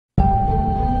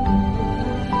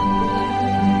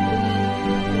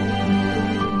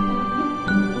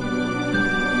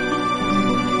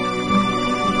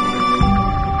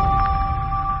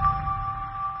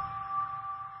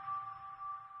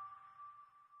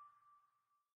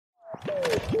It's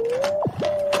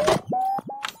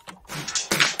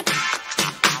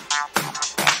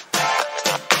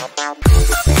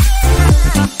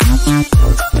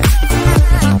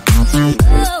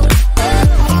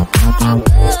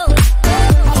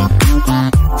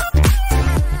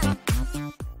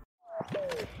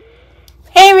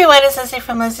Leslie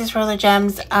from Leslie's Roller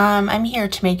Gems. I'm here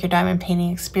to make your diamond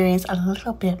painting experience a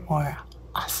little bit more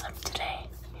awesome today.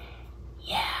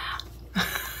 Yeah.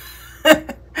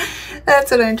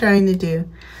 That's what I'm trying to do.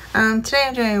 Today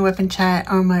I'm doing a Wip&Chat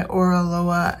on my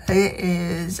Oroloa. It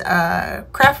is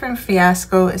Craft Room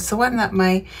Fiasco. It's the one that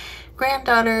my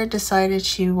granddaughter decided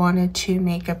she wanted to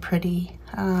make a pretty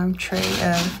tray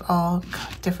of all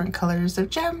different colors of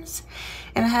gems.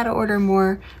 And I had to order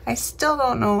more. I still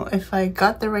don't know if I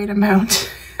got the right amount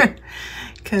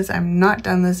because I'm not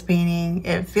done this painting.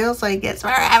 It feels like it's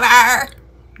forever.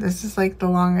 This is like the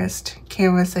longest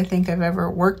canvas I think I've ever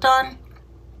worked on.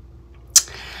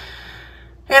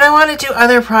 And I want to do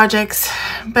other projects,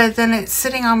 but then it's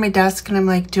sitting on my desk and I'm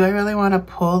like, do I really want to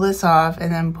pull this off and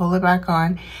then pull it back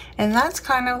on? And that's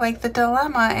kind of like the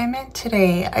dilemma I'm in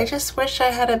today. I just wish I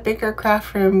had a bigger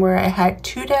craft room where I had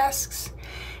 2 desks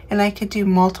and I could do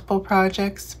multiple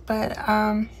projects, but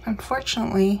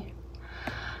unfortunately,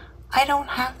 I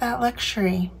don't have that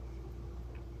luxury.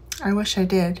 I wish I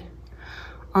did,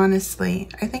 honestly.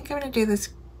 I think I'm gonna do this,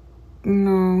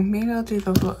 no, maybe I'll do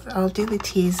the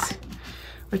teas,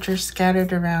 which are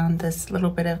scattered around this little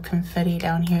bit of confetti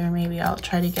down here. Maybe I'll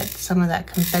try to get some of that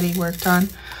confetti worked on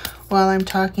while I'm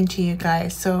talking to you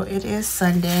guys. So it is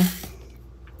Sunday.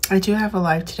 I do have a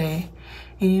live today.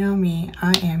 And you know me,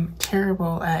 I am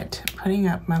terrible at putting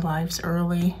up my lives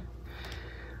early.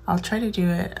 I'll try to do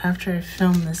it after I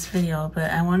film this video,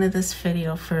 but I wanted this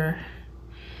video for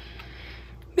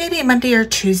maybe Monday or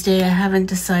Tuesday. I haven't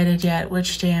decided yet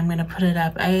which day I'm gonna put it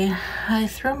up. I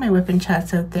throw my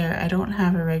Wip&Chats out there. I don't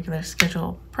have a regular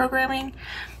schedule programming.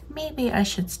 Maybe I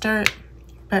should start,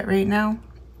 but right now,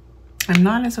 I'm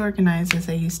not as organized as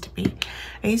I used to be.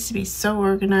 I used to be so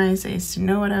organized. I used to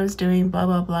know what I was doing, blah,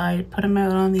 blah, blah. I'd put them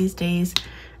out on these days.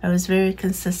 I was very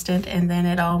consistent, and then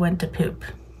it all went to poop.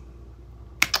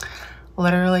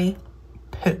 Literally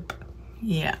poop.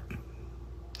 Yeah.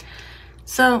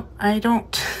 So I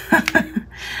don't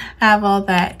have all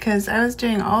that because I was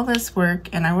doing all this work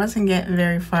and I wasn't getting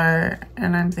very far.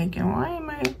 And I'm thinking, why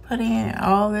am I putting in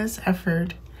all this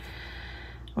effort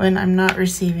when I'm not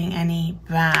receiving any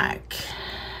back?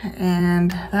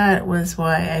 And that was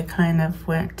why I kind of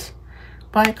went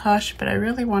by caution, but I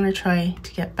really want to try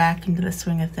to get back into the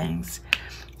swing of things.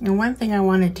 And one thing I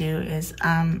want to do is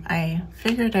I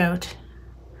figured out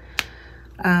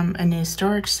a new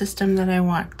storage system that I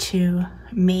want to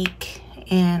make,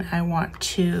 and I want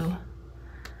to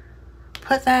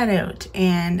put that out,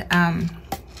 and I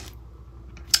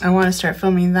want to start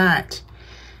filming that,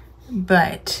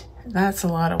 but that's a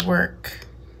lot of work.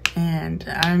 And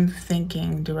I'm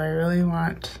thinking, do I really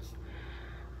want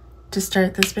to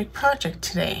start this big project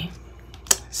today?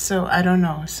 So I don't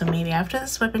know. So maybe after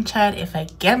this Wip&Chat, if I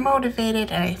get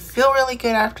motivated and I feel really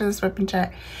good after this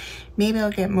Wip&Chat, maybe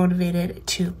I'll get motivated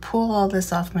to pull all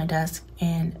this off my desk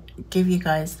and give you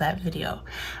guys that video.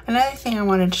 Another thing I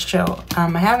wanted to show, I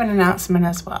have an announcement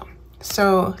as well.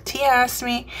 So Tia asked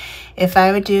me if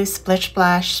I would do Splish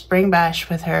Splash Spring Bash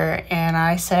with her, and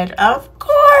I said, of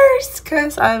course,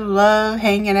 because I love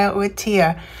hanging out with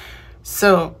Tia.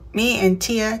 So me and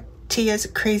Tia's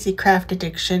crazy craft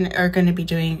addiction are going to be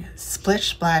doing Splish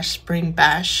Splash Spring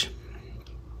Bash.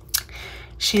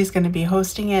 She's going to be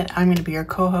hosting it. I'm going to be your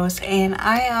co-host, and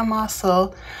I am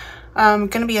also going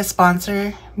to be a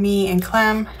sponsor. Me and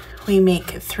Clem, we make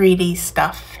 3D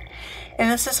stuff. And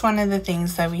this is one of the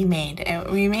things that we made. And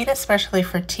we made it especially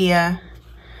for Tia,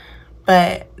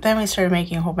 but then we started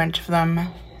making a whole bunch of them.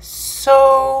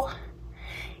 So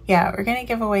yeah, we're gonna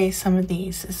give away some of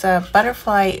these. It's a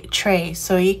butterfly tray,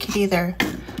 so you can either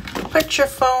put your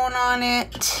phone on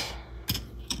it,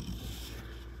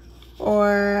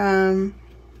 or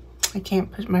I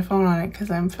can't put my phone on it because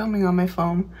I'm filming on my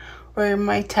phone, or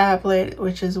my tablet,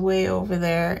 which is way over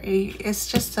there. It's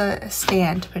just a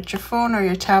stand to put your phone or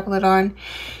your tablet on,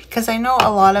 because I know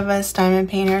a lot of us diamond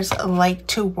painters like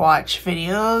to watch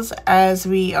videos as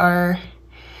we are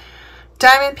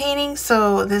diamond painting.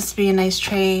 So this would be a nice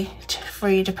tray for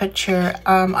you to put your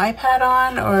iPad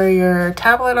on or your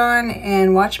tablet on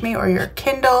and watch me, or your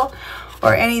Kindle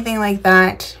or anything like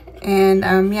that.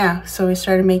 And yeah, so we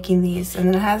started making these, and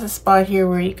then it has a spot here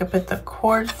where you can put the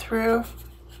cord through.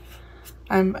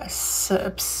 I'm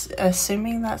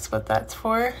assuming that's what that's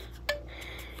for.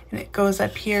 And it goes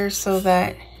up here so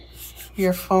that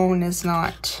your phone is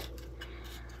not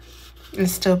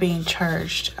is still being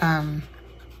charged.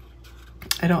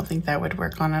 I don't think that would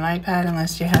work on an iPad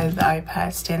unless you had the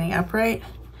iPad standing upright.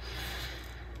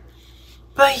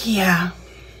 But yeah,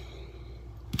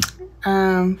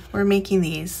 we're making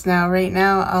these. Now, right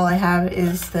now, all I have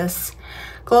is this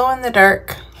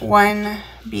glow-in-the-dark one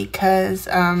because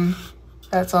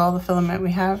that's all the filament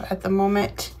we have at the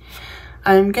moment.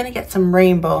 I'm going to get some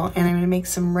rainbow, and I'm going to make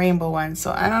some rainbow ones.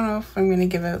 So I don't know if I'm going to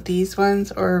give out these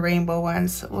ones or rainbow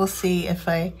ones. We'll see if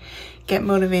I get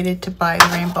motivated to buy the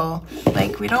rainbow.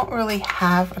 Like, we don't really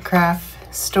have a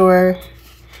craft store.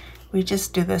 We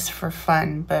just do this for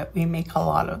fun, but we make a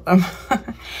lot of them.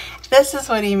 This is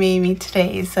what he made me today.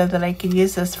 He said that I could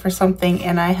use this for something,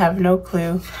 and I have no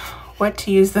clue what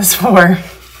to use this for.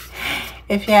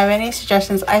 If you have any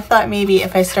suggestions, I thought maybe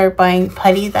if I start buying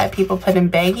putty that people put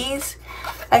in baggies,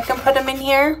 I can put them in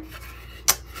here.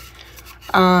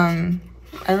 I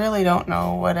really don't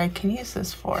know what I can use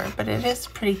this for, but it is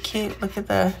pretty cute. Look at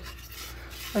the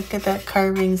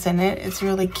carvings in it. It's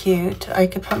really cute. I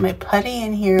could put my putty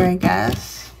in here, I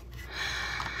guess.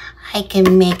 I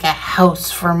can make a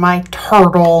house for my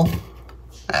turtle.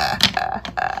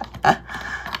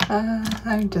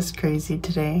 I'm just crazy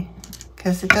today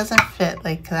because it doesn't fit,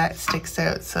 like that sticks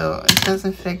out, so it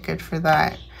doesn't fit good for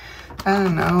that. I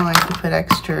don't know, I could put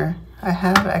extra. I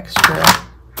have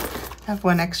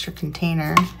one extra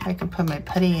container. I could put my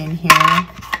putty in here.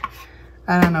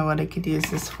 I don't know what I could use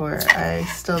this for. I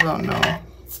still don't know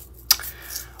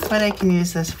what I can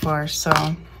use this for, so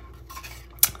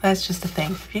that's just the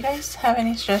thing. If you guys have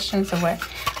any suggestions of what,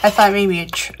 I thought maybe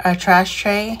a trash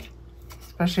tray,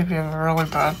 especially if you have a really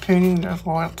bad painting, there's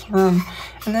lots of room.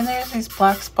 And then there's these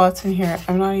black spots in here.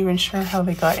 I'm not even sure how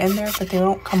they got in there, but they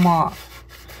don't come off.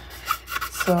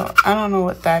 So I don't know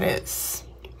what that is.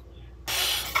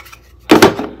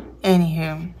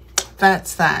 Anywho,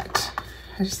 that's that.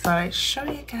 I just thought I'd show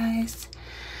you guys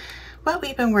what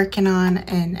we've been working on,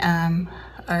 and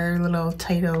our little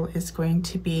title is going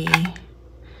to be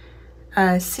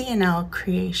C&L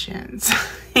Creations,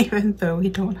 even though we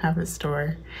don't have a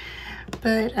store.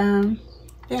 But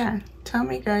yeah, tell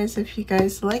me guys if you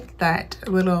guys like that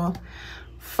little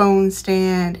phone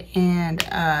stand and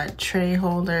tray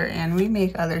holder. And we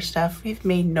make other stuff. We've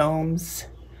made gnomes.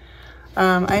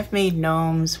 I've made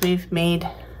gnomes. We've made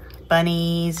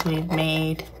bunnies. We've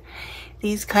made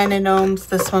these kind of gnomes.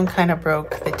 This one kind of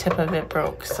broke. The tip of it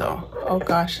broke. So, oh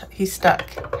gosh, he's stuck.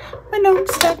 My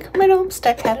gnome's stuck. My gnome's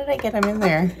stuck. How did I get him in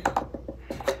there?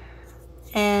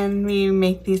 And we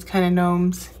make these kind of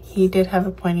gnomes. He did have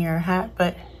a pointy ear hat,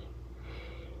 but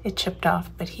it chipped off.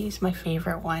 But he's my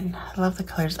favorite one. I love the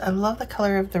colors. I love the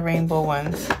color of the rainbow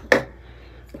ones.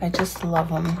 I just love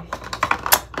them.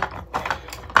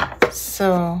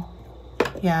 So,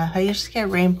 yeah, I just get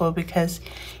rainbow because,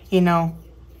 you know,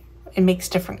 it makes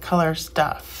different color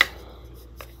stuff.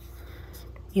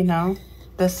 You know,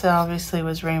 this obviously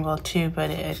was rainbow too, but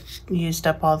it used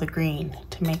up all the green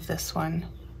to make this one.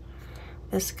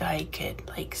 This guy could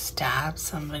like stab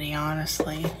somebody,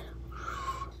 honestly.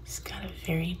 He's got a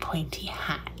very pointy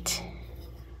hat.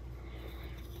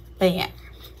 But yeah,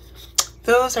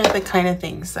 those are the kind of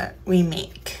things that we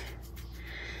make.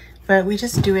 But we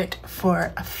just do it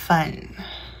for fun.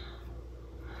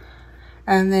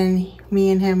 And then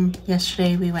me and him,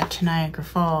 yesterday we went to Niagara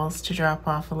Falls to drop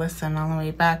off Alyssa, and on the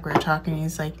way back we were talking.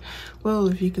 He's like, well,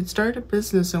 if you could start a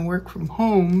business and work from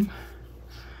home.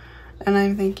 And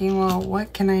I'm thinking, well,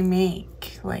 what can I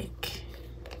make? Like,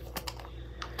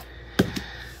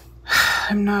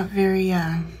 I'm not very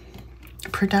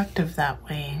productive that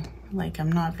way. Like,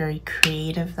 I'm not very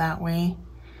creative that way.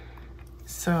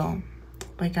 So,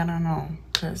 like, I don't know,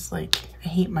 because, like, I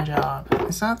hate my job.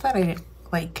 It's not that I,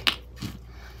 like,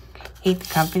 hate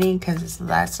the company, because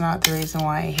that's not the reason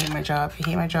why I hate my job. I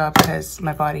hate my job because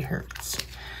my body hurts.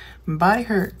 My body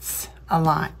hurts a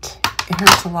lot. It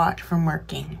hurts a lot from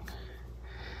working.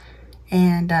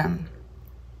 And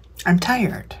I'm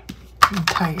tired. I'm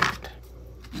tired.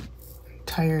 I'm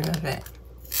tired of it.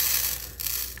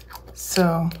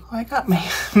 So I got my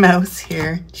mouse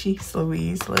here. Jeez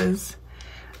Louise, Liz.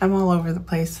 I'm all over the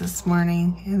place this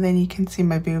morning, and then you can see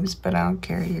my boobs, but I don't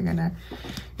care. You're gonna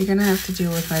have to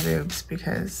deal with my boobs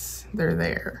because they're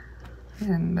there,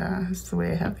 and that's the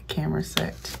way I have the camera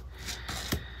set.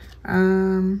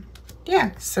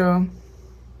 Yeah, so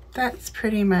that's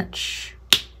pretty much.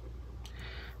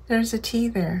 There's a tea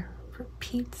there, for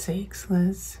Pete's sakes,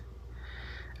 Liz.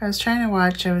 I was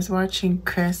watching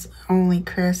Chris, only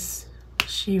Chris.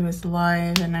 She was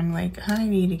live, and I'm like, I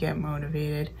need to get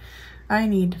motivated. I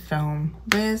need to film.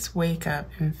 Liz, wake up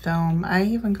and film. I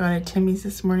even got a Timmy's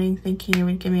this morning thinking it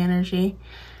would give me energy,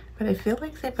 But I feel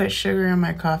like they put sugar in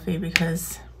my coffee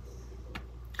because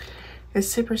it's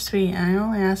super sweet, and I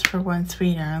only asked for 1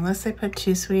 sweetener. Unless they put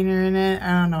 2 sweetener in it,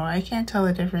 I don't know. I can't tell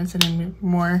the difference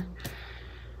anymore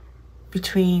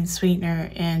between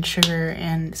sweetener and sugar,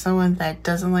 and someone that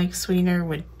doesn't like sweetener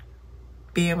would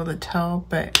be able to tell,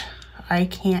 but I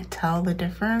can't tell the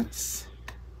difference.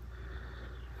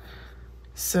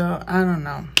 So I don't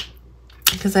know,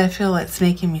 because I feel it's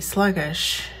making me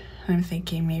sluggish. I'm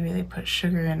thinking maybe they put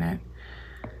sugar in it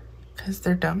because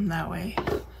they're dumb that way.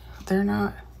 They're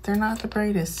not the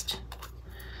brightest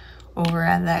over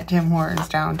at that Tim Hortons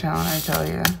downtown, I tell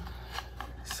you.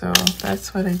 So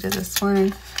that's what I did this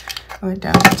morning. I went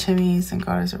down to Timmy's and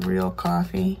got us a real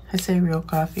coffee. I say real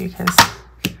coffee because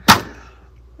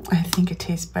I think it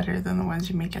tastes better than the ones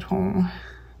you make at home.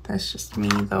 That's just me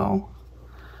though.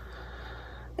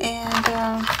 And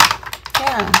yeah,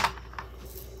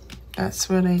 that's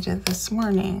what I did this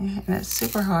morning. And it's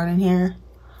super hot in here.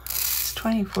 It's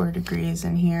 24 degrees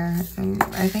in here, and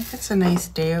I think it's a nice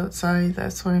day outside.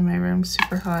 That's why my room's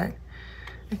super hot.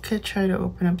 I could try to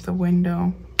open up the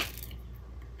window,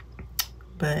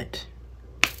 but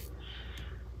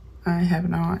I have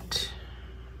not.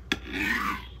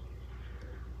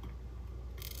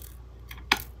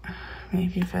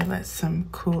 Maybe if I let some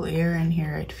cool air in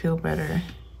here, I'd feel better.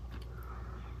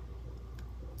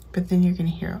 But then you're gonna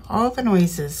hear all the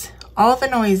noises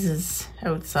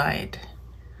outside.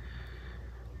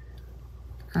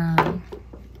 The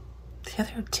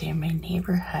other day my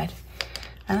neighbor had,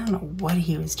 I don't know what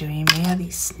he was doing, but he had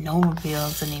these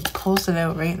snowmobiles and he pulls it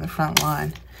out right in the front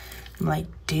lawn. I'm like,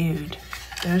 dude,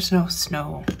 there's no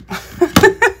snow.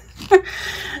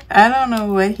 I don't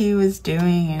know what he was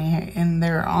doing, and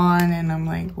they're on, and I'm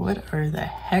like, what the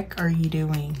heck are you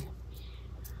doing?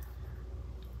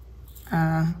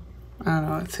 I don't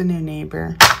know, it's a new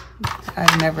neighbor.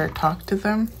 I've never talked to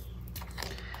them.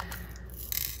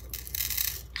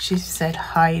 She said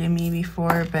hi to me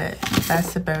before, but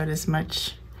that's about as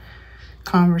much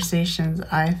conversations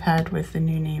I've had with the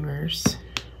new neighbors.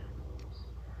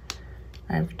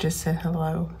 I've just said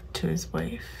hello to his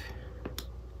wife.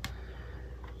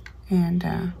 And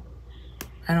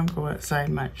I don't go outside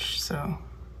much, so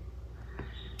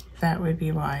that would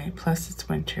be why. Plus it's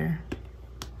winter,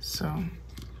 so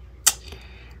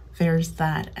there's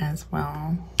that as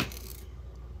well.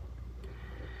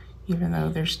 Even though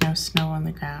there's no snow on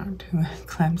the ground.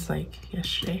 Clem's like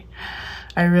yesterday,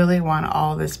 I really want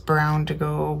all this brown to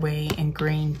go away and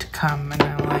green to come, and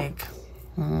I'm like,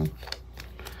 in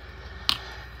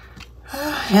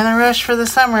a rush for the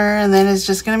summer, and then it's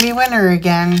just gonna be winter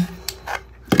again.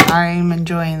 I'm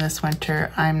enjoying this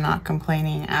winter. I'm not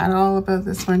complaining at all about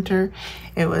this winter.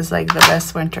 It was like the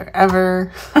best winter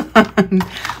ever.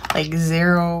 Like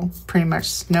zero, pretty much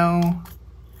snow.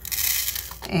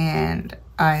 And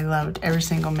I loved every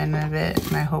single minute of it.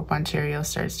 And I hope Ontario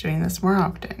starts doing this more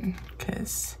often.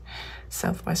 Because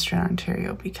Southwestern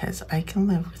Ontario, because I can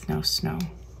live with no snow.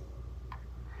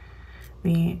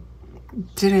 We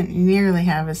didn't nearly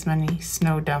have as many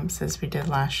snow dumps as we did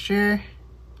last year.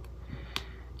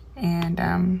 And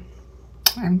I'm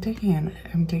digging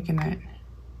it.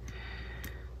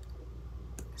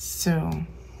 So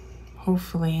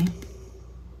hopefully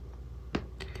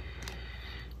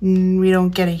we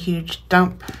don't get a huge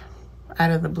dump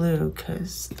out of the blue,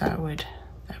 because that would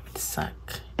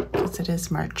suck, because it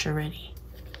is March already.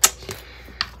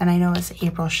 And I know it's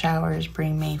April showers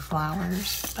bring May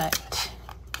flowers, but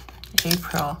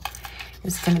April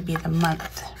is going to be the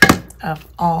month of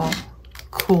all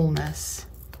coolness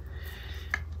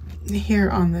here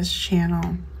on this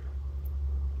channel.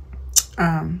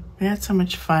 We had so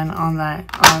much fun on that.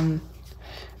 I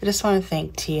just want to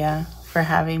thank Tia for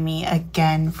having me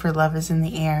again for Love is in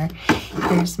the Air.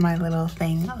 Here's my little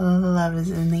thing. Love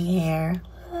is in the air.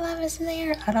 Love is in the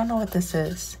air. I don't know what this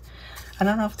is. I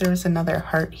don't know if there was another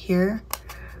heart here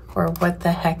or what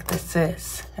the heck this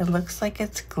is. It looks like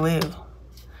it's glue.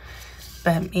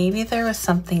 But maybe there was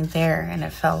something there and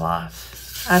it fell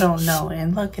off. I don't know.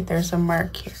 And look, there's a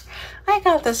mark here. I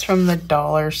got this from the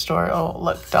dollar store. Oh,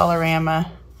 look,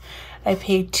 Dollarama. I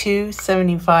paid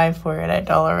 $2.75 for it at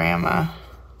Dollarama.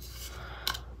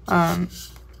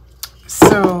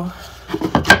 So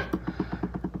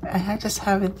I just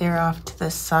have it there off to the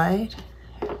side.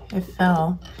 It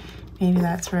fell. Maybe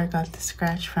that's where I got the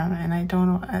scratch from. And I don't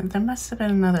know. There must have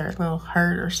been another little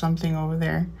heart or something over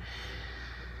there.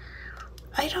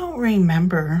 I don't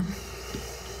remember.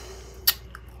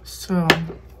 So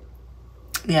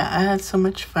yeah, I had so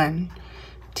much fun.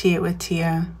 Tia with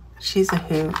Tia. She's a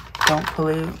hoot. Don't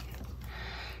pollute.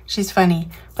 She's funny.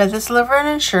 But this Laverne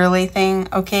and Shirley thing,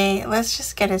 okay, let's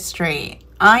just get it straight.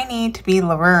 I need to be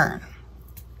Laverne.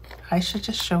 I should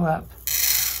just show up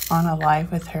on a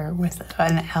live with her with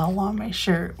an L on my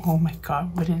shirt. Oh my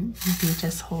god, wouldn't it be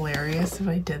just hilarious if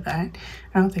I did that?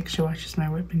 I don't think she watches my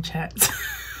Whip and Chats.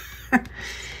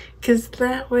 Because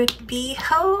that would be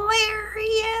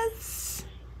hilarious.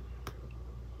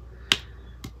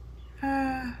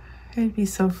 It'd be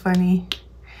so funny.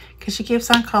 Because she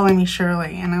keeps on calling me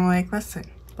Shirley. And I'm like, listen,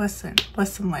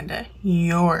 Linda.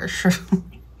 You're Shirley.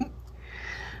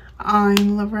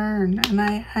 I'm Laverne. And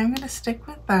I'm going to stick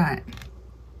with that.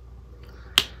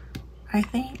 I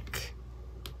think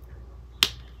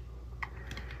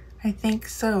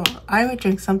so. I would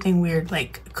drink something weird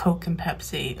like Coke and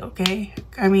Pepsi, okay?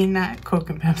 I mean, not Coke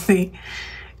and Pepsi.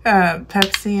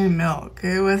 Pepsi and milk.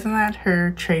 Wasn't that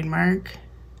her trademark?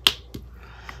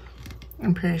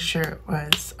 I'm pretty sure it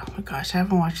was. Oh my gosh, I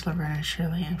haven't watched Laverne and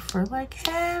Shirley for like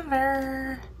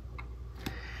ever.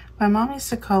 My mom used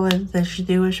to call it the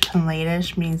Jewish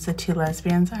Panladish, means the two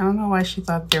lesbians. I don't know why she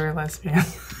thought they were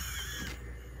lesbians.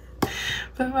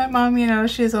 But my mom, you know,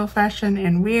 she's old-fashioned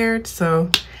and weird,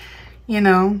 so, you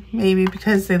know, maybe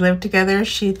because they live together,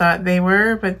 she thought they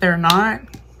were, but they're not.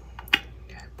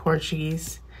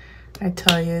 Portuguese, I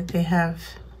tell you, they have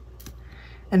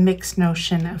a mixed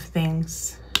notion of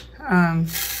things.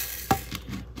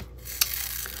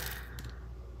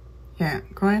 Yeah,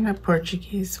 growing up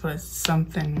Portuguese was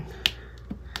something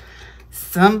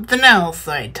else,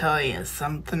 I tell you,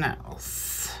 something else.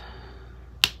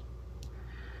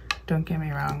 Don't get me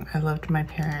wrong, I loved my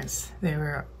parents. They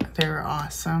were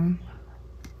awesome.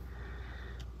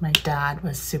 My dad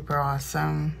was super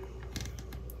awesome.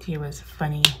 He was a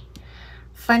funny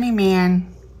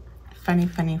man. Funny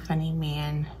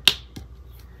man.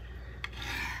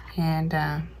 And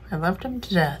I loved him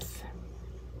to death.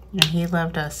 And he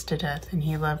loved us to death. And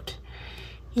he loved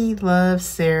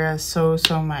Sarah so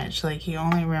much. Like, he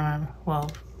only remember, well,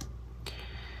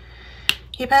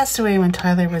 he passed away when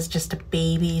Tyler was just a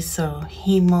baby, so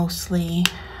he mostly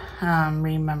had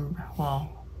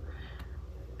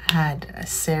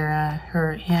Sarah.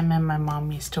 Him and my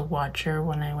mom used to watch her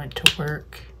when I went to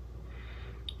work,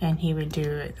 and he would do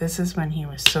it. This is when he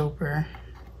was sober,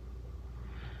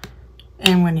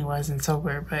 and when he wasn't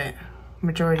sober, but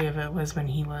majority of it was when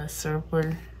he was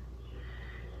sober.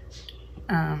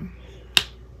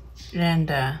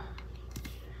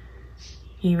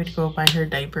 He would go buy her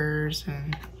diapers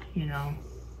and, you know,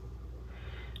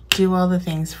 do all the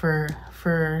things for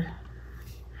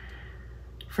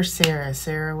Sarah.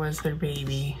 Sarah was their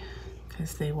baby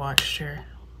because they watched her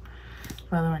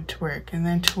while I went to work. And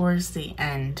then towards the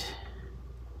end,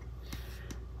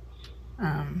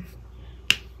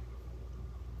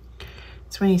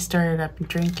 it's when he started up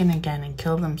drinking again and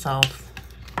killed himself.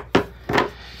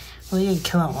 Well, he didn't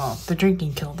kill him. Well, the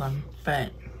drinking killed him,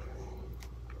 but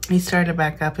he started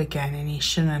back up again, and he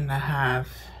shouldn't have.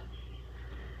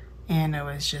 And it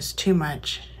was just too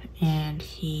much, and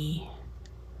he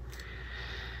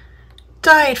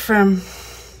died from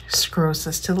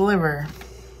cirrhosis to the liver.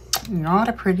 Not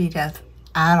a pretty death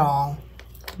at all.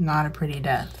 Not a pretty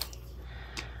death.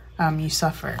 You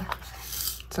suffer.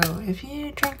 So if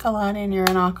you drink a lot and you're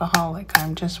an alcoholic,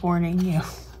 I'm just warning you.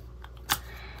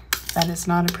 That is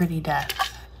not a pretty death.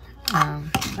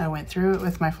 I went through it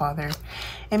with my father.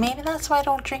 And maybe that's why I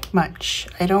don't drink much.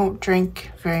 I don't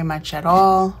drink very much at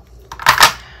all.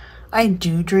 I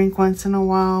do drink once in a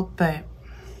while, but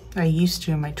I used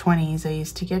to in my 20s. I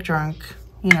used to get drunk,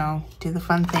 you know, do the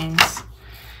fun things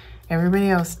everybody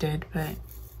else did, but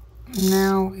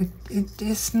now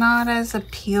it's not as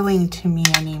appealing to me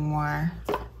anymore.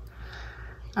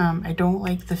 I don't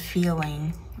like the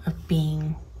feeling of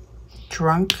being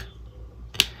drunk.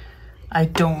 I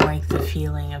don't like the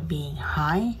feeling of being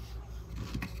high.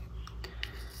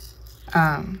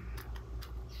 I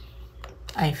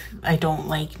don't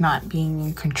like not being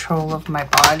in control of my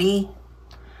body.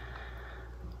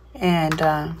 And,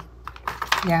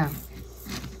 yeah.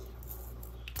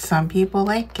 Some people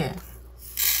like it.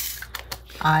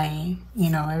 You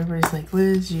know, everybody's like,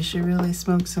 Liz, you should really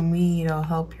smoke some weed. It'll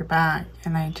help your back.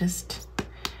 And I just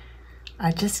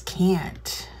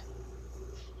can't.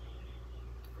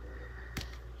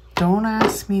 Don't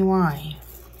ask me why.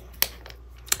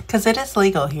 Because it is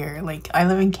legal here. Like, I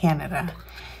live in Canada,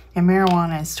 and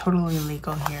marijuana is totally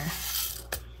legal here.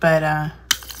 But, I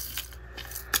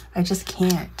just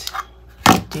can't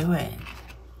do it.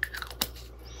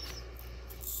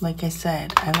 Like I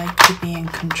said, I like to be in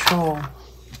control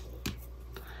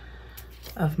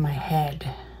of my head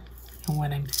and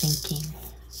what I'm thinking.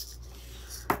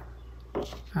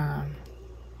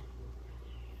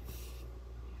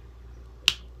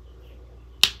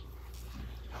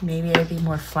 Maybe it'd be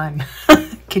more fun.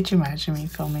 Could you imagine me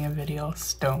filming a video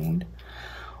stoned?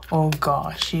 Oh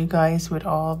gosh, you guys would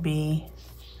all be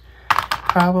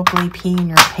probably peeing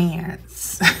your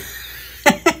pants.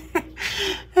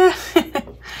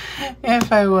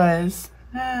 If I was.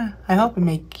 I hope I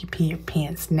make you pee your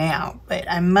pants now, but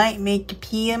I might make you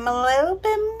pee them a little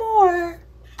bit more.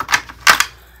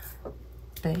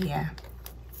 But yeah.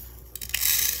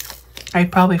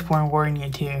 I'd probably forewarn you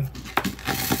too.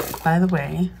 By the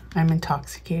way, I'm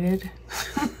intoxicated.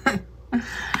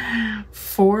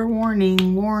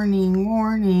 Forewarning, warning,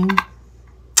 warning.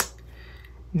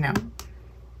 No.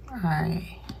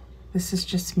 This is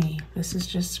just me. This is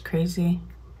just crazy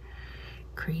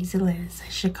Liz. I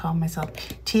should call myself.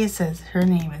 Tia says her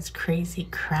name is Crazy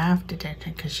Craft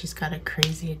Addiction because she's got a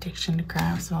crazy addiction to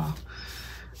crafts. So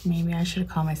maybe I should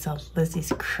call myself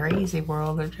Lizzie's Crazy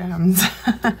World of Gems.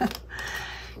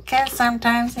 Because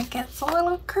sometimes it gets a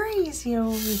little crazy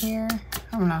over here.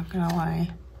 I'm not gonna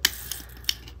lie.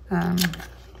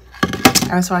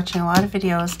 I was watching a lot of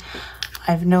videos.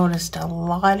 I've noticed a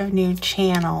lot of new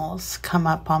channels come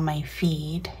up on my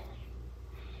feed,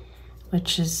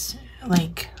 which is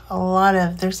like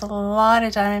there's a lot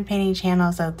of diamond painting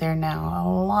channels out there now.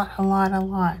 A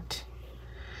lot.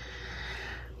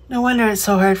 No wonder it's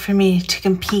so hard for me to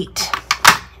compete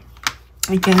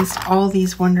against all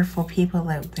these wonderful people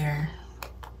out there.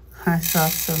 I saw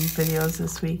some videos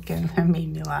this week and it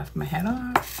made me laugh my head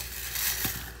off.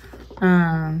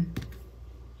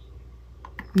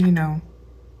 You know,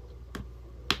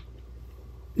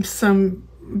 some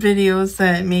videos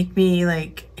that make me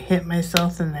like hit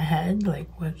myself in the head, like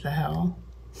what the hell.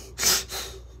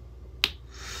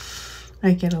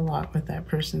 I get a lot with that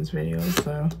person's videos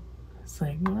though. It's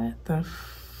like, what the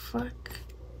fuck?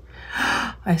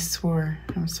 I swore.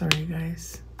 I'm sorry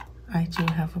guys, I do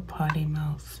have a potty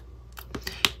mouth.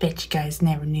 Bet you guys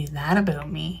never knew that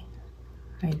about me.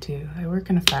 I do. I work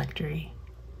in a factory.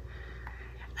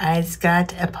 I've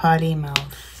got a potty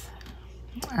mouth.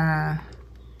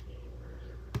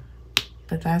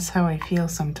 But that's how I feel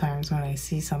sometimes when I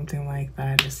see something like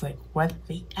that. It's like, what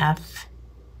the F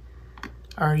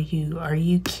are you? Are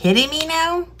you kidding me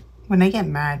now? When I get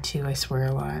mad too, I swear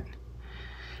a lot.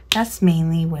 That's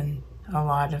mainly when a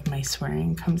lot of my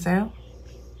swearing comes out.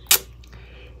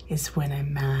 Is when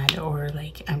I'm mad or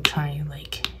like I'm trying to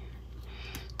like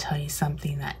tell you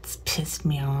something that's pissed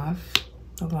me off.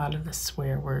 A lot of the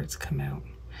swear words come out.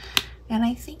 And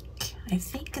I think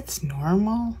it's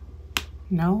normal.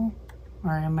 No?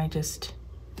 Or am I just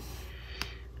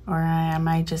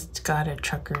got a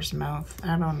trucker's mouth?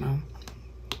 I don't know.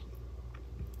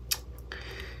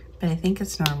 But I think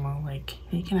it's normal. Like,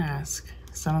 you can ask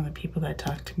some of the people that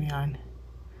talk to me on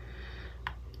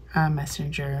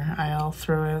Messenger. I'll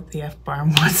throw out the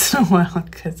F-bomb once in a while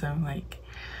because I'm like,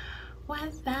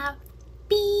 what's that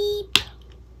beep?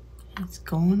 What's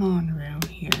going on around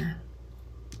here?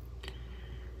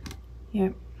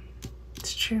 Yep,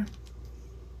 it's true.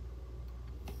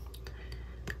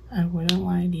 I wouldn't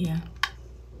lie to you.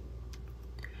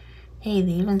 Hey,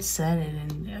 they even said it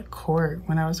in court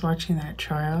when I was watching that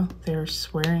trial. They were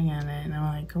swearing in it, and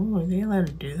I'm like, oh, are they allowed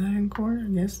to do that in court? I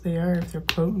guess they are if they're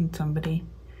quoting somebody.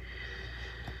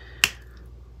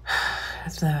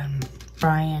 The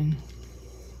Brian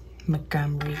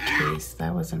Montgomery case,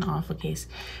 that was an awful case.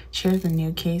 Here's the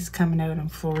new case coming out in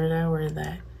Florida where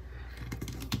that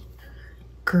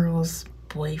girl's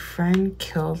boyfriend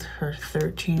killed her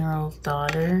 13-year-old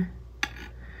daughter.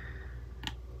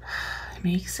 It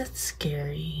makes it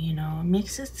scary, you know, it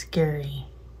makes it scary.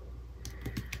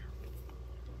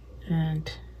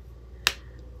 And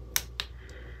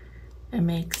it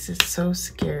makes it so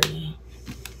scary.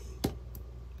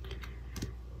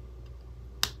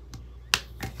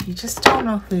 You just don't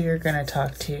know who you're gonna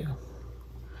talk to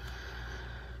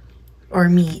or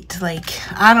meet. Like,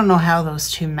 I don't know how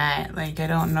those two met. Like, I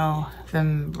don't know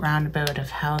the roundabout of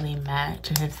how they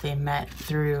met, if they met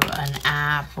through an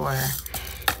app or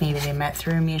maybe they met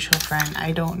through a mutual friend.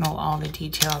 I don't know all the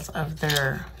details of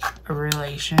their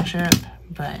relationship,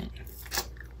 but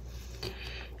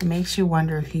it makes you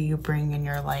wonder who you bring in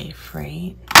your life,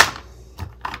 right?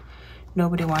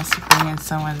 Nobody wants to bring in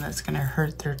someone that's going to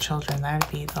hurt their children. That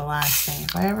would be the last thing.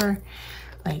 If I ever,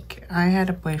 like, I had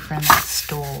a boyfriend that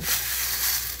stole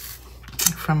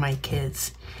from my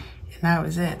kids. And that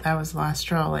was it. That was the last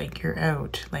straw. Like, you're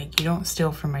out. Like, you don't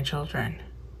steal from my children.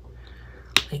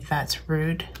 Like, that's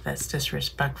rude. That's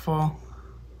disrespectful.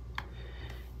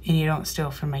 And you don't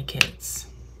steal from my kids.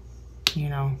 You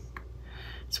know?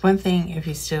 It's one thing if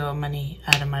you steal money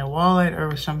out of my wallet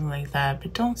or something like that,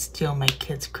 but don't steal my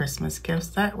kids' Christmas gifts.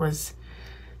 That was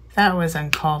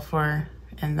uncalled for.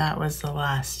 and that was the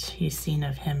last you've seen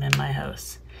of him in my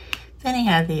house. Then he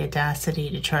had the audacity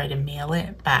to try to mail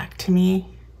it back to me,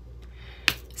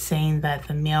 saying that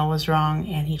the mail was wrong,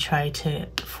 and he tried to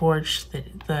forge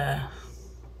the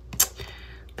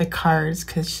cards,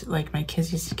 because like my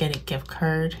kids used to get a gift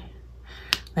card,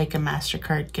 like a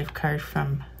MasterCard gift card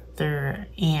from their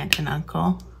aunt and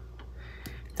uncle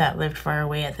that lived far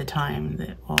away at the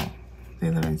time. Well, they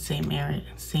live in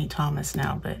St. Thomas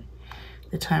now, but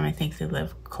at the time I think they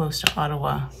lived close to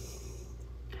Ottawa.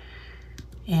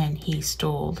 And he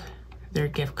stole their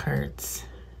gift cards.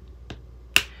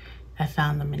 I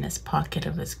found them in his pocket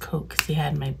of his coat because he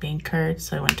had my bank card.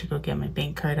 So I went to go get my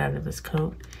bank card out of his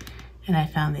coat, and I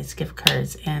found these gift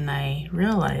cards, and I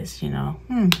realized, you know,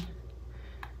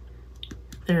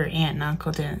 their aunt and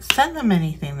uncle didn't send them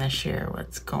anything this year.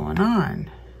 What's going on?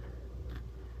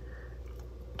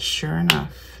 Sure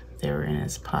enough, they were in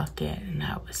his pocket, and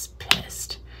I was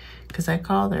pissed because I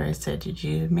called her. I said, "Did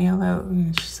you mail out?"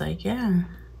 And she's like, "Yeah."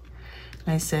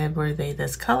 I said, "Were they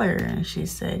this color?" And she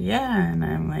said, "Yeah." And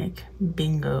I'm like,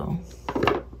 bingo.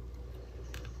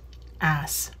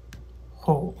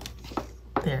 Asshole.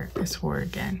 There, I swore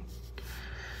again.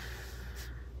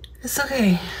 It's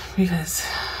okay, because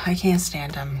I can't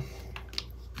stand him.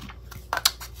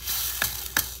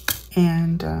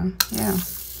 And, yeah,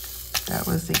 that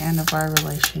was the end of our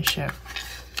relationship.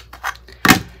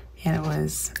 And it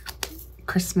was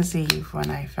Christmas Eve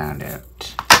when I found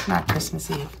out. Not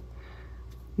Christmas Eve.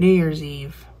 New Year's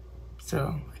Eve.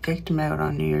 So I kicked him out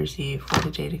on New Year's Eve. What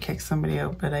a day to kick somebody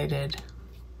out, but I did.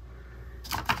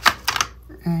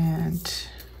 And it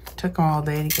took him all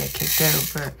day to get kicked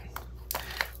out, but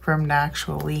for him to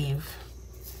actually leave.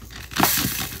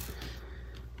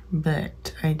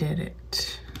 But I did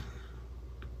it.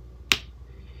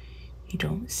 You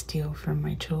don't steal from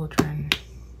my children.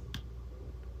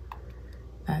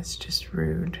 That's just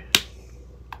rude.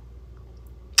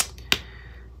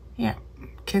 Yeah,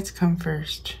 kids come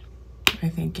first, I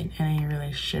think, in any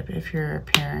relationship. If you're a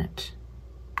parent,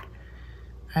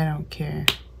 I don't care.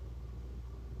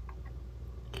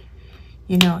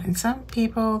 You know, and some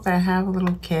people that have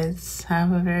little kids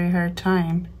have a very hard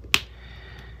time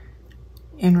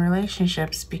in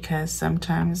relationships because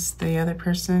sometimes the other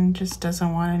person just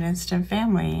doesn't want an instant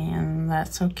family, and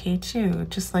that's okay too,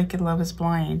 just like in Love is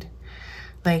Blind.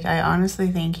 Like, I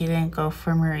honestly think he didn't go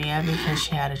for Maria because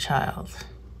she had a child.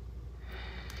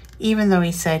 Even though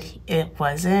he said it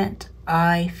wasn't,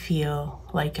 I feel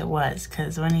like it was,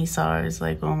 because when he saw her, it's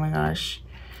like, oh my gosh,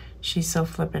 she's so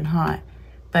flippin' hot.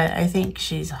 But I think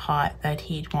she's hot that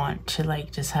he'd want to,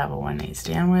 like, just have a one-night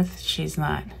stand with. She's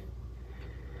not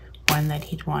one that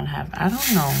he'd want to have, I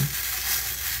don't know,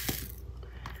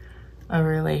 a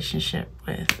relationship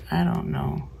with. I don't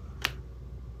know.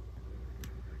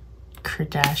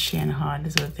 Kardashian hot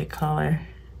is what they call her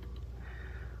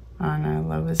on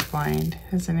Love is Blind.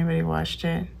 Has anybody watched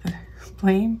it?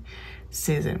 Blame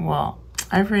Susan. Well,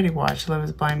 I've already watched Love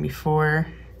is Blind before,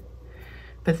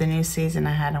 but the new season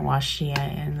I hadn't watched yet,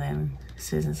 and then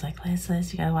Susan's like, Liz,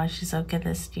 you gotta watch this. I'll get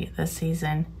this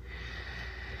season.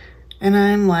 And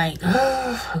I'm like,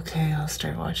 oh, okay, I'll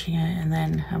start watching it. And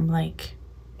then I'm like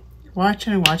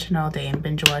watching all day and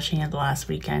binge watching it the last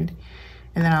weekend.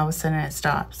 And then all of a sudden it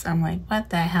stops. I'm like,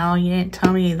 what the hell? You didn't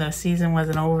tell me the season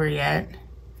wasn't over yet.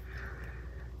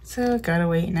 So gotta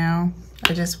wait now.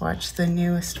 I just watched the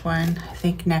newest one. I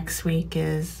think next week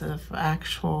is the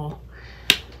actual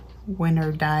win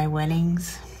or die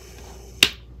weddings.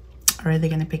 Or are they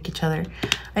gonna pick each other?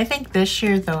 I think this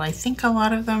year though, I think a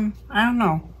lot of them, I don't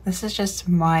know. This is just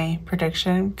my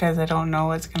prediction because I don't know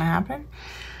what's gonna happen.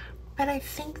 But I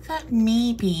think that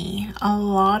maybe a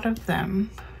lot of them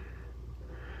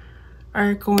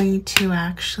are going to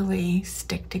actually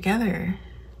stick together.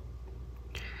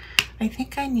 I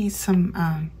think I need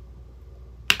some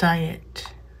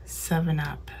Diet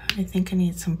 7-Up. I think I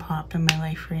need some pop in my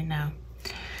life right now.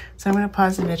 So I'm gonna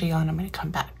pause the video and I'm gonna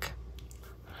come back.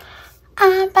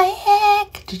 I'm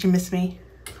back. Did you miss me?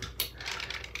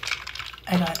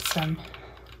 I got some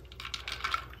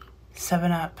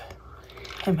 7-Up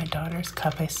in my daughter's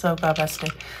cup. I so got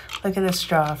busted. Look at the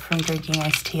straw from drinking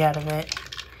iced tea out of it.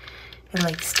 It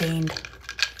like stained.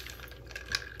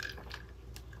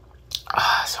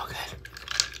 Ah, oh, so good.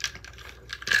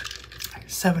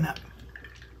 7-Up.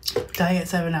 Diet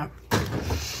 7-Up.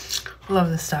 Love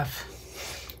this stuff.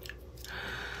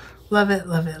 Love it,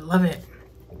 love it, love it.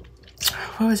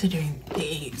 What was I doing? The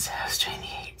 8s. I was doing the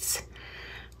 8s.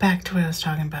 Back to what I was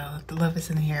talking about. The love is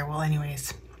in the air. Well,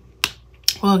 anyways,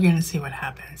 we're gonna see what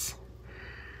happens.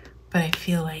 But I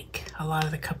feel like a lot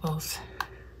of the couples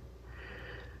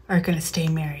are gonna stay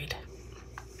married.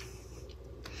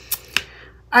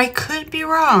 I could be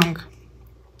wrong.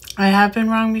 I have been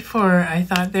wrong before. I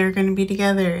thought they were going to be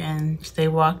together and they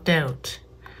walked out.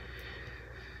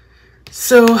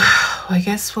 So I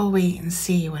guess we'll wait and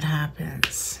see what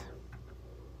happens.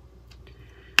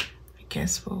 I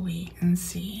guess we'll wait and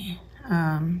see.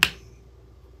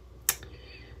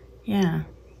 Yeah.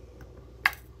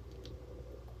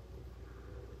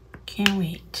 Can't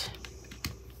wait.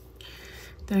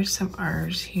 There's some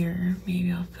R's here.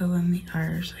 Maybe I'll fill in the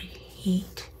R's. I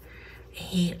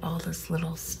hate all this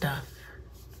little stuff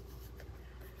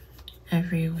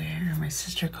everywhere. My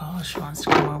sister calls. She wants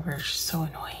to come over. She's so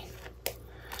annoying.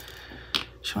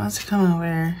 She wants to come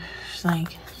over. She's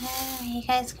like, are you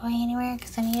guys going anywhere?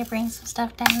 Because I need to bring some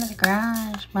stuff down to the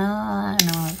garage. Well, and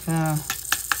I'm like, oh.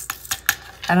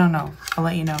 I don't know. I'll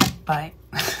let you know. Bye.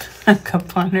 Hung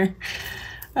up on her.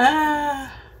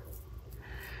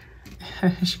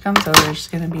 If she comes over, she's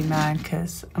going to be mad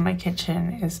because my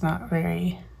kitchen is not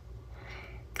very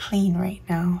clean right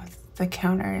now. The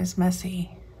counter is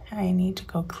messy. I need to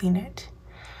go clean it.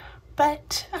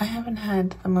 But I haven't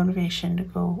had the motivation to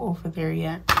go over there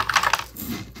yet.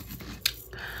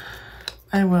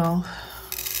 I will.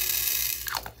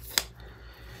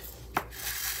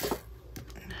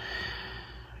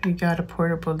 We got a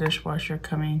portable dishwasher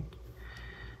coming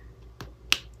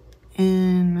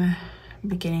in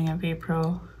beginning of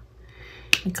April.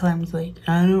 And Clem's like,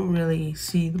 I don't really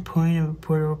see the point of a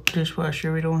portable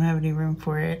dishwasher. We don't have any room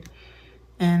for it.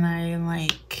 And I'm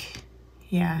like,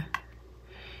 yeah.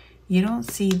 You don't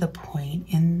see the point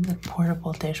in the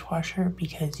portable dishwasher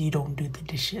because you don't do the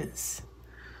dishes.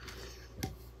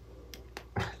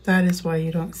 That is why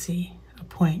you don't see a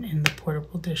point in the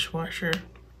portable dishwasher.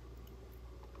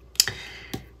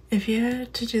 If you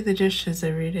had to do the dishes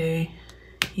every day,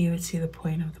 you would see the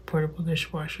point of the portable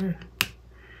dishwasher.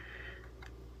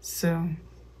 So,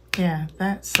 yeah,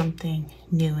 that's something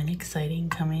new and exciting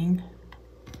coming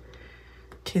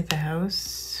to the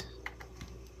house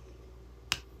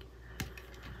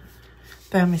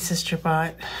that my sister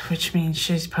bought, which means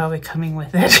she's probably coming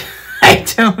with it. I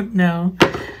don't know.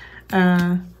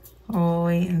 We'll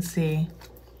wait and see.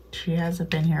 She hasn't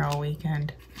been here all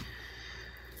weekend.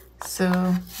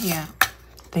 So, yeah,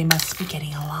 they must be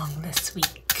getting along this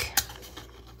week.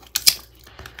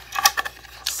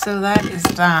 So that is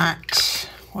that.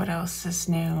 What else is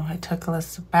new? I took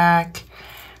Alyssa back.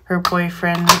 Her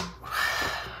boyfriend,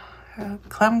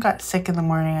 Clem got sick in the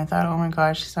morning. I thought, oh my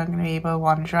gosh, she's not going to be able to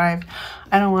want to drive.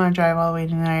 I don't want to drive all the way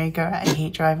to Niagara. I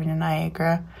hate driving to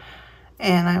Niagara.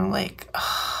 And I'm like,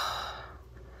 oh.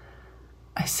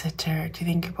 I said to her, do you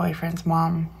think your boyfriend's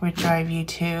mom would drive you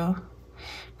too?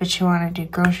 But she wanted to do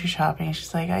grocery shopping.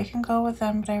 She's like, I can go with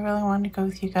them, but I really want to go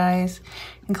with you guys.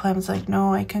 And Clem's like,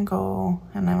 no, I can go.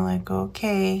 And I'm like,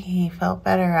 okay. He felt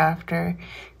better after.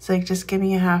 He's like, just give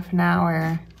me a half an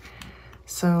hour.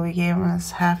 So we gave him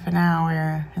this half an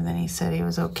hour, and then he said he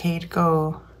was okay to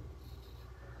go.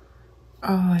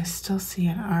 Oh, I still see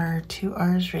an R, 2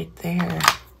 R's right there.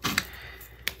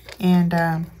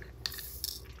 And,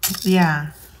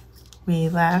 yeah, we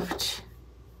left.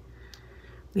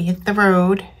 We hit the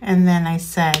road, and then I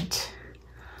said,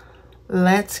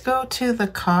 let's go to the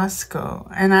Costco.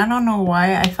 And I don't know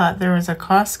why I thought there was a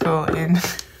Costco in...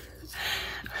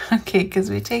 Okay, because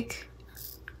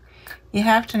you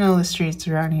have to know the streets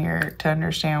around here to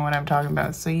understand what I'm talking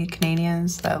about. So you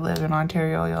Canadians that live in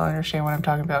Ontario, you'll understand what I'm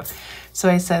talking about. So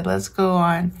I said, let's go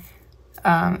on.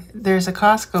 There's a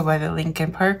Costco by the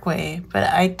Lincoln Parkway, but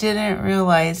I didn't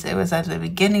realize it was at the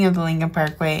beginning of the Lincoln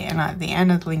Parkway and not the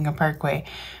end of the Lincoln Parkway.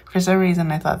 For some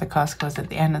reason, I thought the Costco was at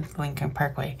the end of the Lincoln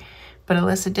Parkway. But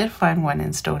Alyssa did find one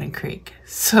in Stony Creek.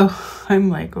 So I'm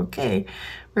like, okay,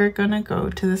 we're going to go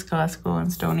to this Costco in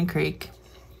Stony Creek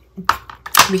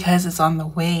because it's on the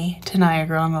way to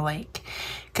Niagara-on-the-Lake.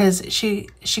 Because she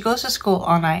goes to school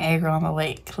on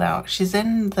Niagara-on-the-Lake. Now, she's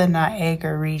in the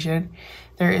Niagara region.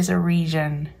 There is a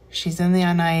region. She's in the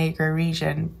Niagara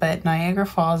region, but Niagara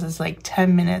Falls is like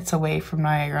 10 minutes away from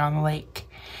Niagara-on-the-Lake.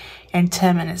 And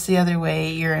 10 minutes the other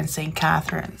way, you're in St.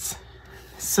 Catharines.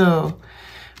 So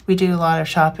we do a lot of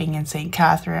shopping in St.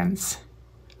 Catharines.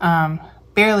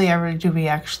 Barely ever do we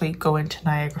actually go into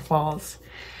Niagara Falls.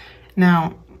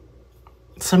 Now,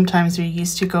 sometimes we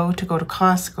used to go to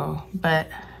Costco, but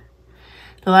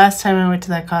the last time I went to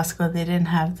that Costco, they didn't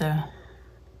have the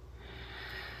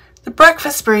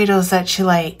breakfast burritos that she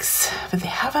likes, but they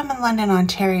have them in London,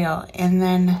 Ontario. And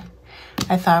then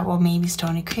I thought, well, maybe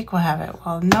Stony Creek will have it.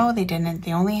 Well, no, they didn't.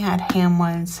 They only had ham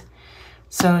ones.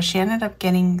 So she ended up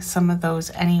getting some of those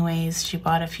anyways. She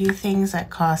bought a few things at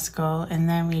Costco, and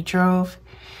then we drove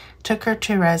Took her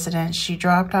to residence. She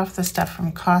dropped off the stuff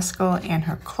from Costco and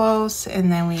her clothes,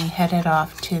 and then we headed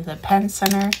off to the Penn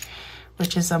Center,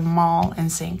 which is a mall in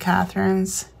St.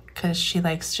 Catharines, because she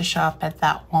likes to shop at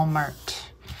that Walmart.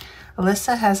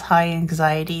 Alyssa has high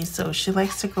anxiety, so she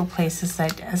likes to go places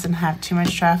that doesn't have too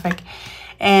much traffic.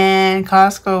 And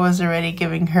Costco was already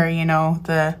giving her, you know,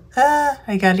 the,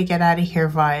 I gotta get out of here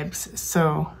vibes.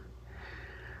 So,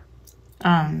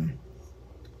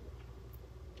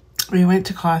 we went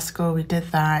to Costco, we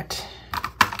did that.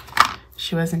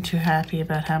 She wasn't too happy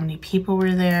about how many people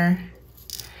were there,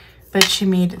 but she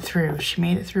made it through. She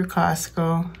made it through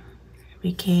Costco.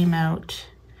 We came out,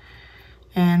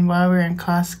 and while we were in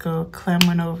Costco, Clem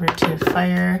went over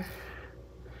to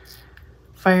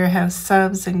Firehouse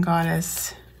Subs and got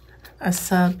us a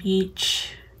sub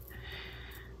each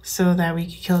so that we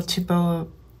could kill two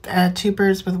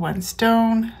birds with one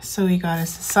stone. So he got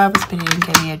us the subs, but he didn't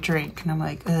get me a drink. And I'm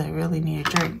like, I really need a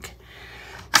drink.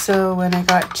 So when I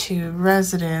got to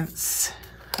residence,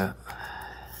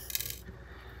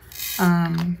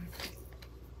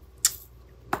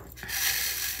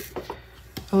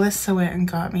 Alyssa went and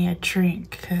got me a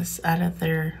drink because out of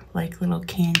their like little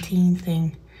canteen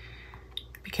thing,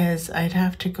 because I'd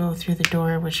have to go through the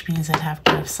door, which means I'd have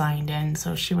to have signed in.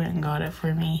 So she went and got it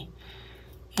for me.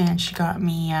 And she got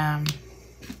me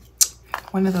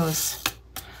one of those,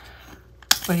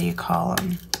 what do you call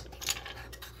them?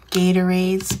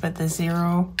 Gatorades, but the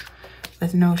zero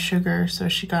with no sugar. So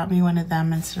she got me one of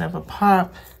them instead of a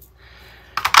pop.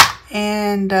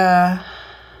 And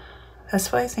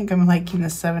that's why I think I'm liking the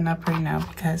 7-Up right now,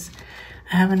 because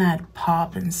I haven't had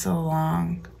pop in so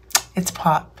long. It's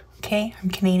pop, okay? I'm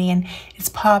Canadian. It's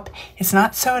pop. It's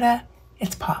not soda.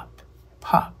 It's pop.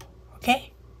 Pop,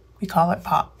 okay? We call it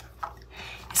pop.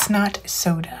 It's not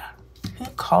soda. Who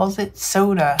calls it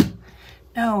soda?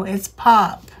 No, it's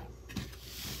pop.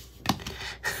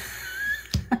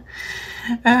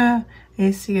 I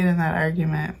used to get in that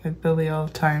argument with Billy all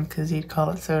the time because he'd call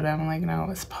it soda. I'm like, no,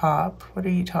 it's pop. What are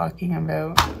you talking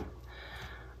about?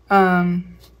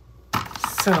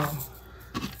 So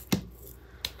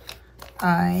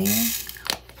I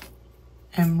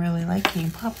am really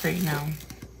liking pop right now.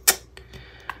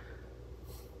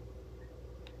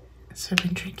 So I've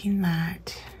been drinking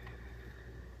that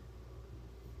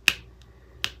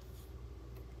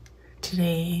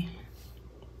today.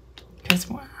 Because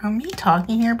me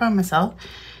talking here by myself,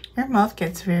 your mouth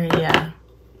gets very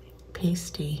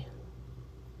pasty.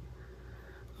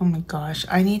 Oh my gosh,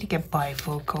 I need to get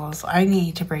bifocals. I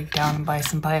need to break down and buy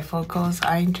some bifocals.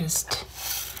 I just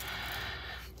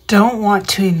don't want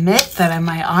to admit that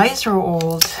my eyes are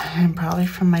old, and probably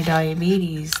from my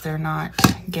diabetes. They're not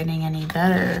getting any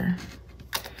better.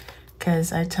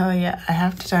 Because I tell you, I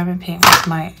have to diamond paint with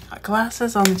my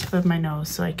glasses on the tip of my nose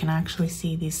so I can actually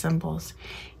see these symbols,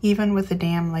 even with the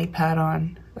damn light pad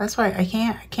on. That's why I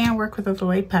can't work without the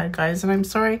light pad, guys. And I'm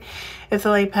sorry if the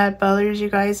light pad bothers you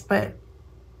guys, but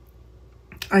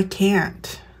I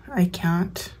can't.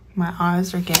 My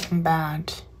eyes are getting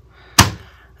bad.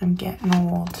 I'm getting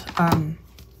old. I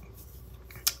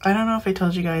don't know if I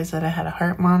told you guys that I had a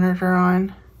heart monitor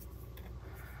on.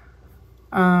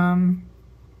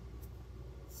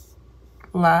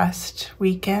 Last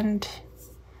weekend,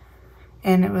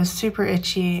 and it was super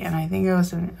itchy, and I think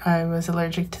I was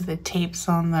allergic to the tapes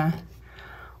on the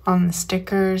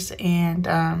stickers. And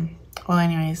well,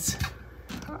 anyways,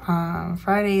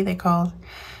 Thursday they called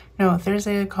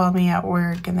me at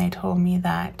work, and they told me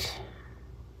that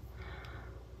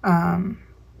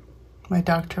my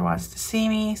doctor wants to see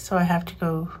me, so I have to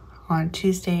go on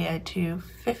Tuesday at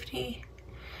 2:50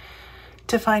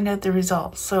 to find out the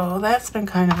results. So that's been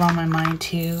kind of on my mind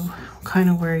too. I'm kind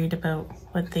of worried about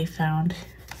what they found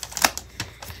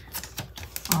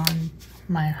on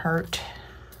my heart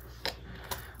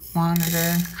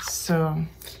monitor. So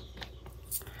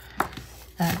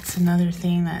that's another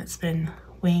thing that's been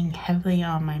weighing heavily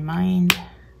on my mind.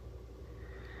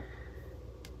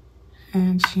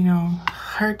 And you know,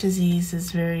 heart disease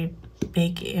is very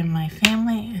big in my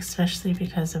family, especially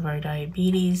because of our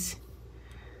diabetes.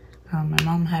 My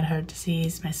mom had heart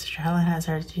disease, my sister Helen has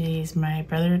heart disease, my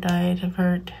brother died of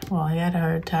well, he had a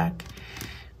heart attack,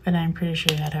 but I'm pretty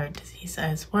sure he had heart disease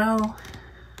as well.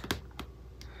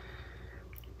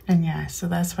 And yeah, so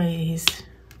that's why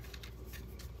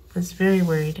was very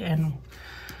worried and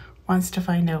wants to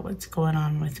find out what's going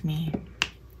on with me.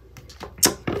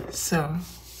 So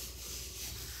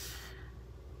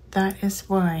that is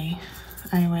why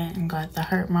I went and got the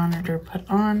heart monitor put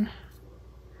on.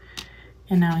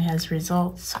 And now he has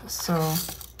results, so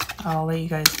I'll let you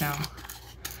guys know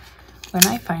when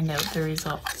I find out the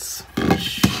results.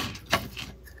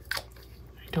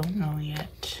 don't know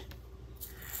yet.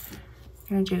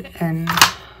 I'm gonna do N.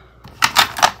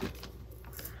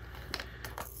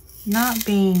 Not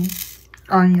being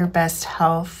on your best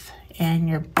health and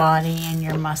your body and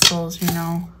your muscles, you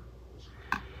know,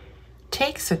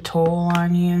 takes a toll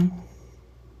on you.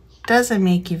 Doesn't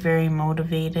make you very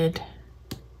motivated,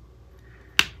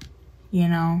 you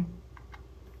know.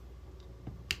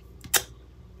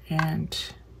 And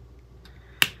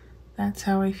that's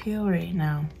how I feel right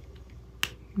now.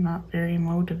 I'm not very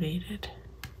motivated.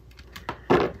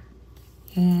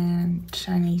 And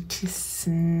I need to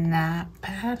snap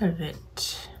out of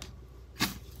it.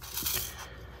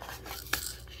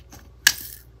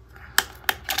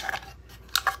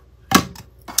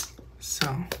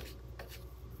 So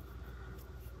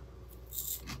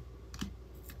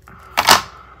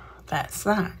that's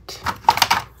that.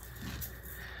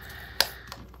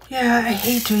 Yeah, I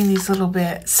hate doing these little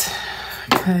bits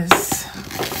because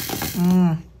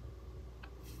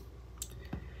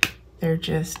they're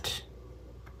just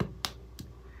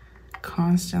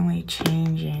constantly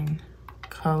changing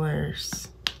colors,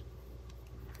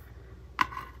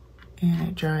 and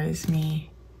it drives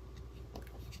me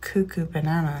cuckoo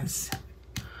bananas.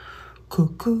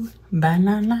 Cuckoo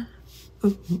banana,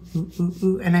 ooh, ooh, ooh, ooh,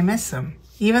 ooh. And I miss them.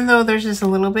 Even though there's just a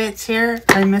little bits here,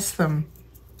 I miss them.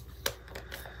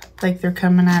 Like they're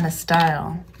coming out of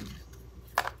style.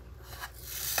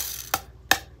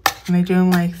 And I do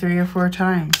them like 3 or 4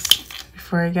 times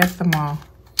before I get them all.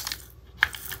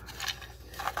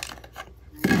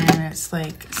 And it's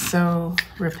like so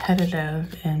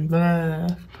repetitive and blah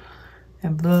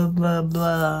and blah blah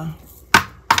blah.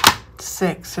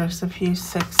 6, there's a few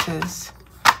 6s.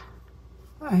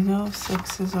 I know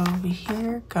 6s over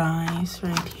here, guys,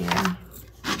 right here.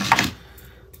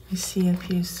 I see a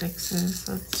few 6s.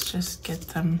 Let's just get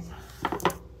them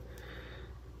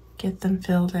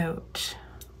filled out.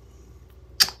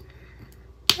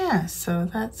 Yeah, so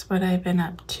that's what I've been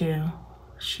up to.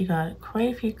 She got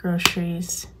quite a few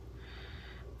groceries.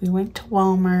 We went to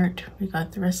Walmart. We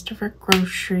got the rest of her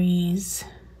groceries.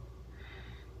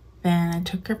 Then I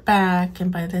took her back,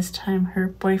 and by this time her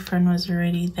boyfriend was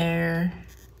already there.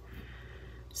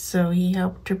 So he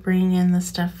helped her bring in the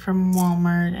stuff from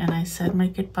Walmart, and I said my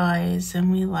goodbyes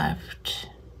and we left.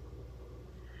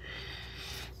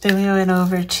 Then we went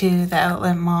over to the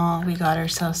outlet mall. We got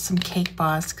ourselves some Cake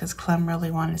Boss because Clem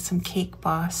really wanted some Cake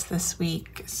Boss this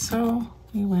week. So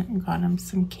we went and got him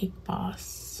some Cake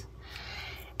Boss.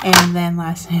 And then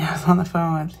last night I was on the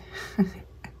phone with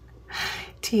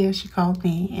Tia. She called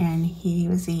me and he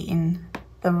was eating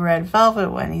the red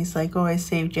velvet one. He's like, oh, I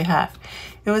saved you half.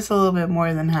 It was a little bit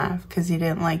more than half because he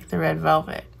didn't like the red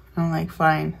velvet. I'm like,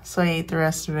 fine. So I ate the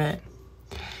rest of it.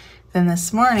 Then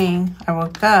this morning I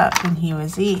woke up and he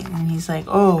was eating and he's like,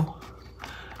 oh,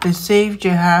 I saved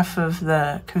you half of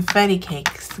the confetti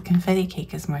cakes. The confetti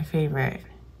cake is my favorite.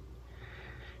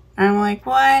 I'm like,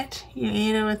 what? You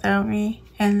ate it without me?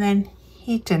 And then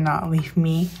he did not leave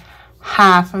me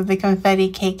half of the confetti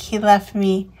cake. He left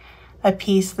me a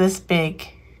piece this big.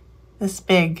 This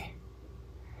big.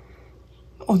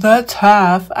 Oh, that's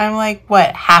half. I'm like,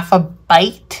 what, half a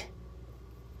bite?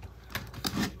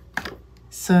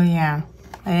 So yeah,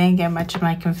 I didn't get much of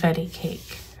my confetti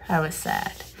cake. I was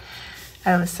sad.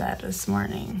 I was sad this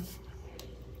morning.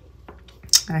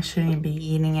 I shouldn't be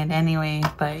eating it anyway,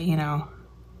 but you know,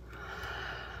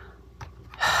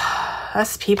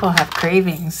 us people have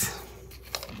cravings.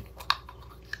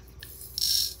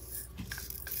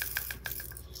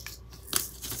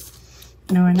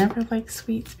 You know, I never liked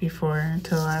sweets before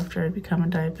until after I become a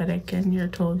diabetic and you're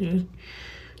told you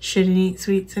shouldn't eat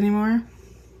sweets anymore.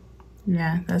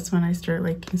 Yeah, that's when I start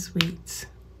liking sweets.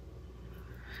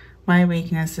 My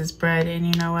weakness is bread, and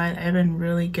you know what? I've been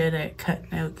really good at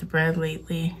cutting out the bread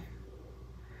lately.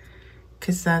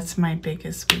 Because that's my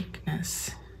biggest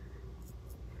weakness.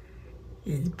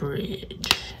 Is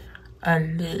bread. I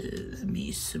love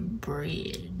me some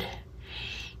bread.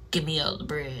 Give me all the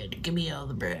bread. Give me all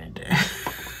the bread.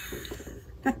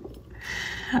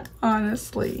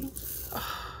 Honestly.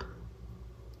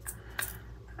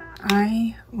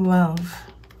 I love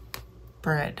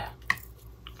bread.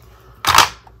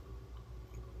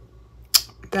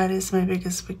 That is my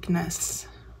biggest weakness,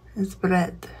 is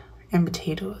bread and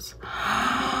potatoes.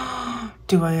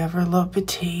 Do I ever love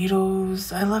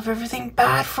potatoes? I love everything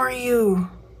bad for you.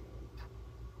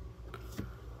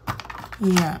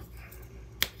 Yeah.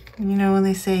 You know when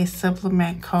they say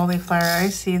supplement cauliflower, I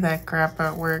see that crap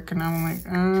at work and I'm like,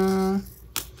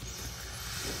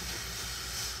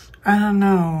 I don't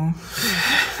know.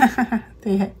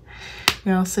 They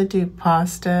also do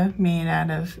pasta made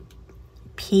out of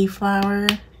pea flour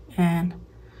and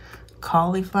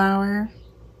cauliflower.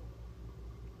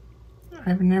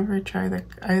 I've never tried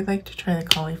I'd like to try the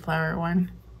cauliflower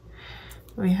one.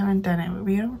 We haven't done it.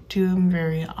 We don't do them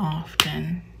very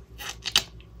often.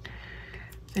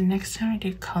 The next time I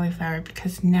do cauliflower,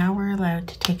 because now we're allowed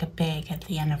to take a bag at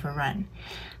the end of a run.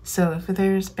 So if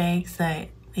there's bags that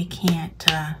they can't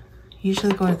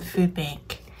usually go to the food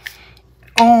bank,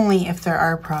 only if they're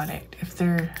our product. If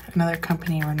they're another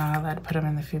company, we're not allowed to put them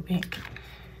in the food bank.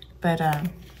 But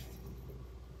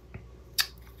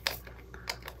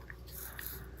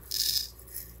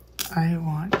I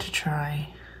want to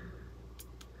try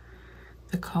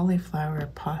the cauliflower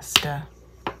pasta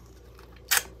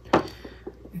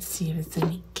and see if it's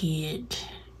any good.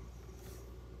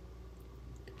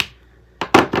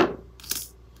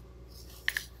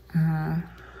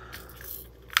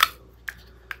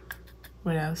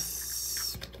 What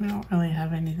else? We don't really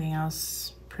have anything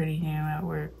else pretty new at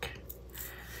work.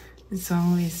 It's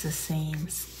always the same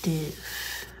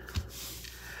stuff.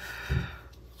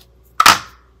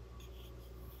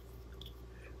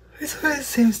 It's always the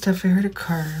same stuff. I heard a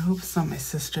car. I hope it's not my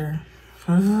sister.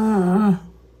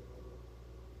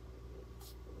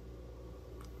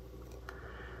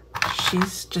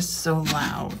 She's just so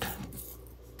loud.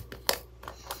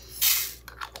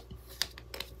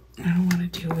 I don't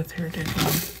want to deal with her today.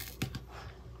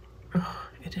 Oh,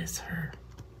 it is her.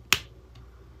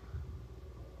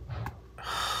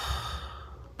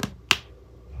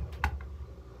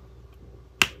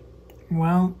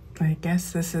 Well, I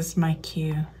guess this is my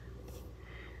cue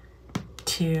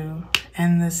to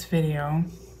end this video.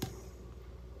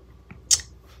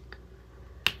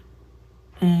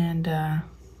 And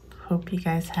hope you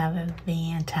guys have a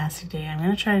fantastic day. I'm going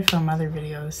to try to film other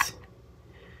videos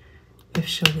if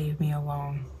she'll leave me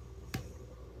alone.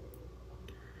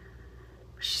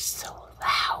 She's so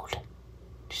loud.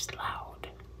 She's loud.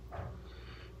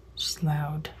 She's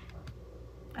loud.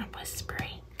 I'm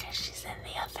whispering because she's in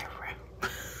the other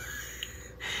room.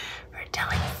 We're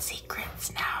telling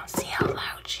secrets now. See how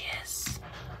loud she is.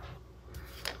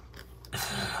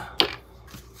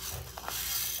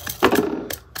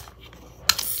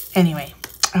 Anyway,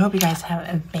 I hope you guys have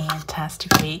a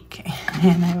fantastic week,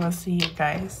 and I will see you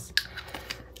guys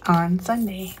on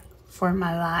Sunday for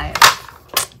my live.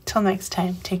 Till next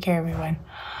time, take care everyone.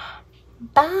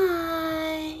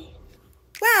 Bye.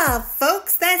 Well,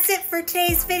 folks, that's it for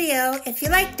today's video. If you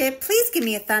liked it, please give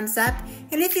me a thumbs up.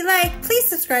 And if you like, please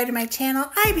subscribe to my channel.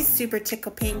 I'd be super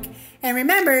tickle pink. And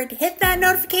remember to hit that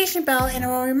notification bell and it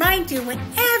will remind you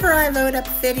whenever I load up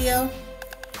a video.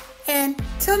 And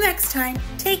till next time,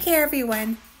 take care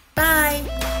everyone.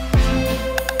 Bye.